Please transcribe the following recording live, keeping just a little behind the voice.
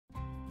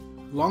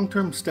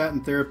Long-term statin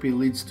therapy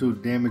leads to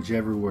damage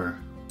everywhere.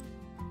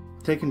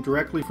 Taken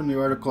directly from the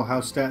article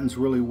How Statins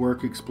Really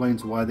Work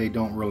Explains Why They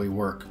Don't Really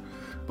Work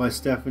by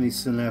Stephanie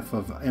Seneff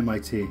of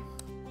MIT.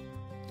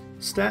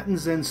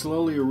 Statins then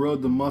slowly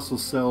erode the muscle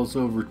cells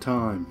over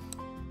time.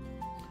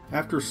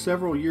 After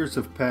several years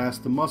have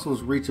passed, the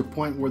muscles reach a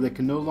point where they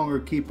can no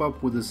longer keep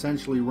up with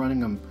essentially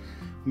running a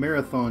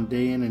marathon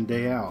day in and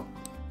day out.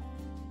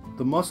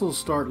 The muscles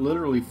start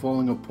literally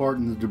falling apart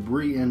and the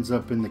debris ends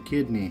up in the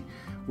kidney,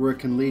 where it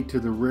can lead to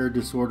the rare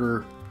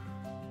disorder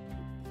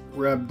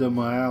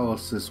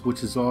rhabdomyolysis,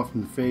 which is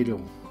often fatal.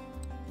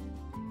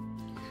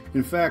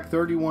 In fact,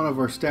 31 of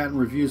our statin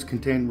reviews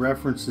contain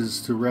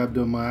references to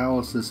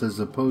rhabdomyolysis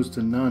as opposed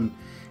to none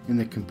in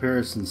the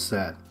comparison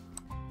set.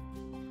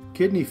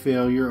 Kidney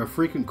failure, a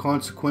frequent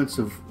consequence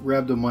of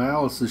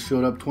rhabdomyolysis,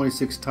 showed up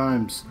 26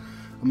 times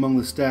among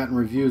the statin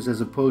reviews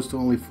as opposed to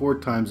only 4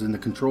 times in the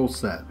control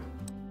set.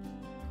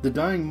 The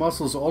dying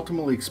muscles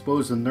ultimately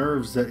expose the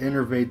nerves that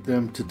innervate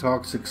them to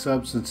toxic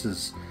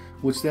substances,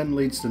 which then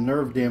leads to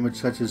nerve damage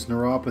such as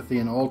neuropathy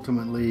and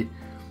ultimately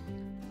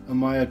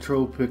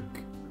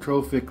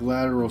amyotrophic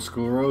lateral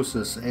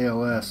sclerosis,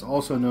 ALS,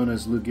 also known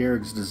as Lou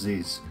Gehrig's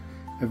disease,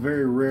 a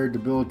very rare,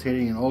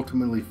 debilitating, and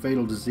ultimately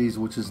fatal disease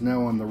which is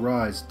now on the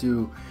rise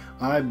due,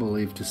 I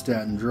believe, to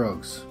statin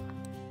drugs.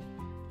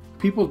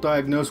 People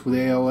diagnosed with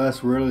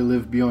ALS rarely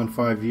live beyond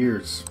 5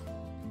 years.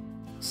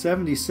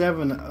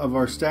 77 of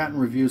our statin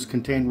reviews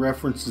contain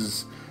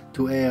references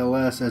to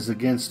ALS as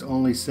against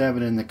only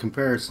 7 in the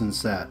comparison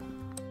set.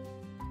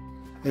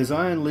 As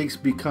ion leaks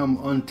become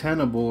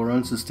untenable or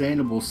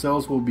unsustainable,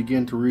 cells will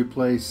begin to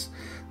replace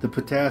the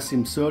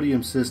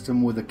potassium-sodium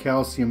system with a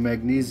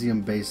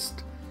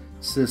calcium-magnesium-based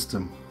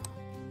system.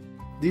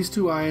 These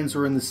two ions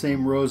are in the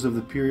same rows of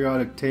the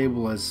periodic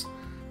table as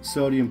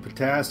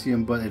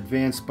sodium-potassium but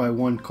advanced by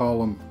 1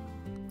 column,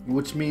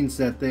 which means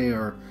that they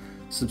are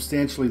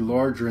substantially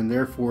larger and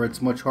therefore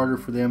it's much harder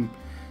for them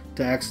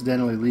to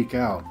accidentally leak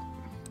out.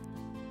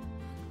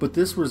 But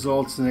this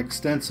results in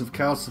extensive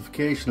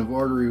calcification of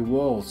artery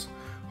walls,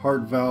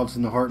 heart valves,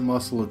 and the heart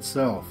muscle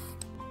itself.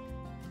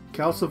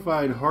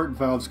 Calcified heart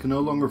valves can no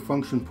longer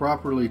function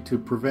properly to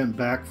prevent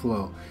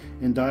backflow,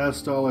 and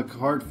diastolic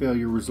heart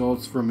failure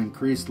results from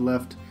increased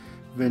left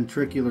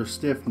ventricular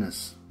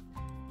stiffness.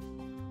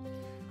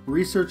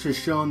 Research has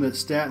shown that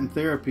statin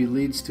therapy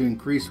leads to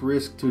increased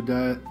risk to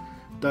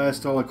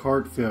diastolic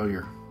heart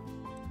failure.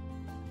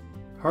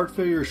 Heart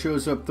failure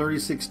shows up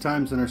 36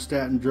 times in our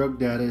statin drug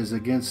data as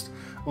against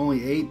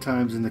only 8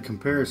 times in the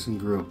comparison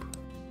group.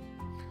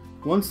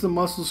 Once the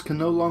muscles can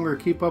no longer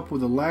keep up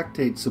with the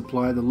lactate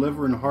supply, the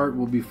liver and heart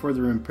will be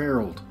further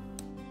imperiled.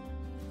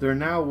 They're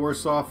now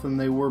worse off than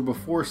they were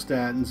before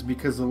statins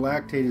because the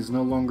lactate is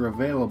no longer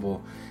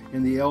available,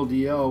 and the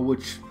LDL,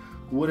 which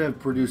would have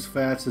produced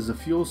fats as a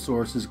fuel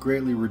source, is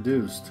greatly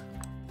reduced.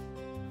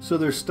 So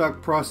they're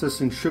stuck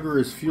processing sugar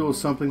as fuel,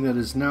 something that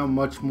is now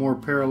much more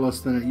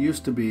perilous than it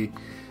used to be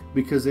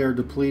because they are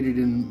depleted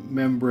in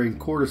membrane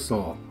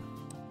cortisol.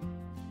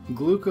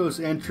 Glucose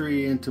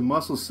entry into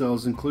muscle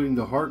cells, including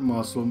the heart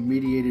muscle,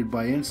 mediated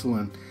by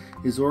insulin,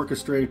 is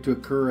orchestrated to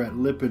occur at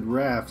lipid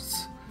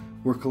rafts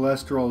where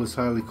cholesterol is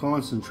highly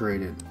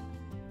concentrated.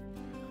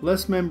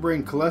 Less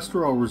membrane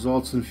cholesterol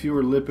results in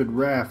fewer lipid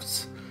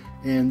rafts,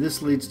 and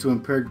this leads to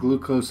impaired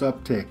glucose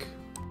uptake.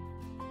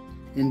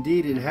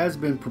 Indeed, it has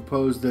been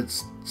proposed that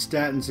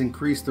statins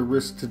increase the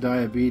risk to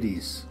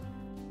diabetes.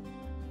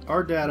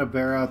 Our data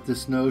bear out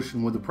this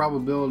notion, with the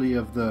probability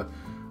of the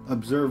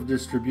observed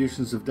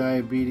distributions of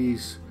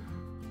diabetes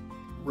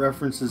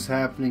references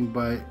happening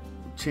by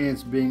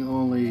chance being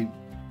only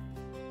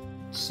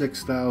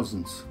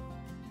 6,000s.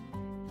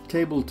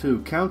 Table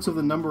 2. Counts of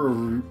the number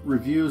of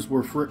reviews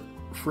where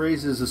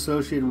phrases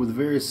associated with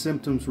various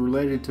symptoms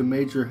related to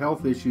major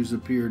health issues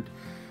appeared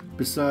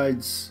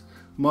besides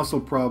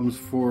muscle problems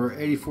for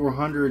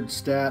 8,400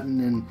 statin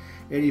and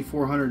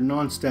 8,400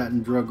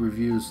 non-statin drug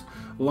reviews,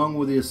 along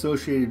with the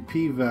associated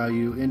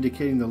p-value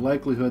indicating the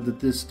likelihood that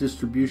this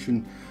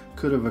distribution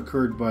could have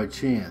occurred by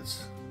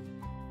chance.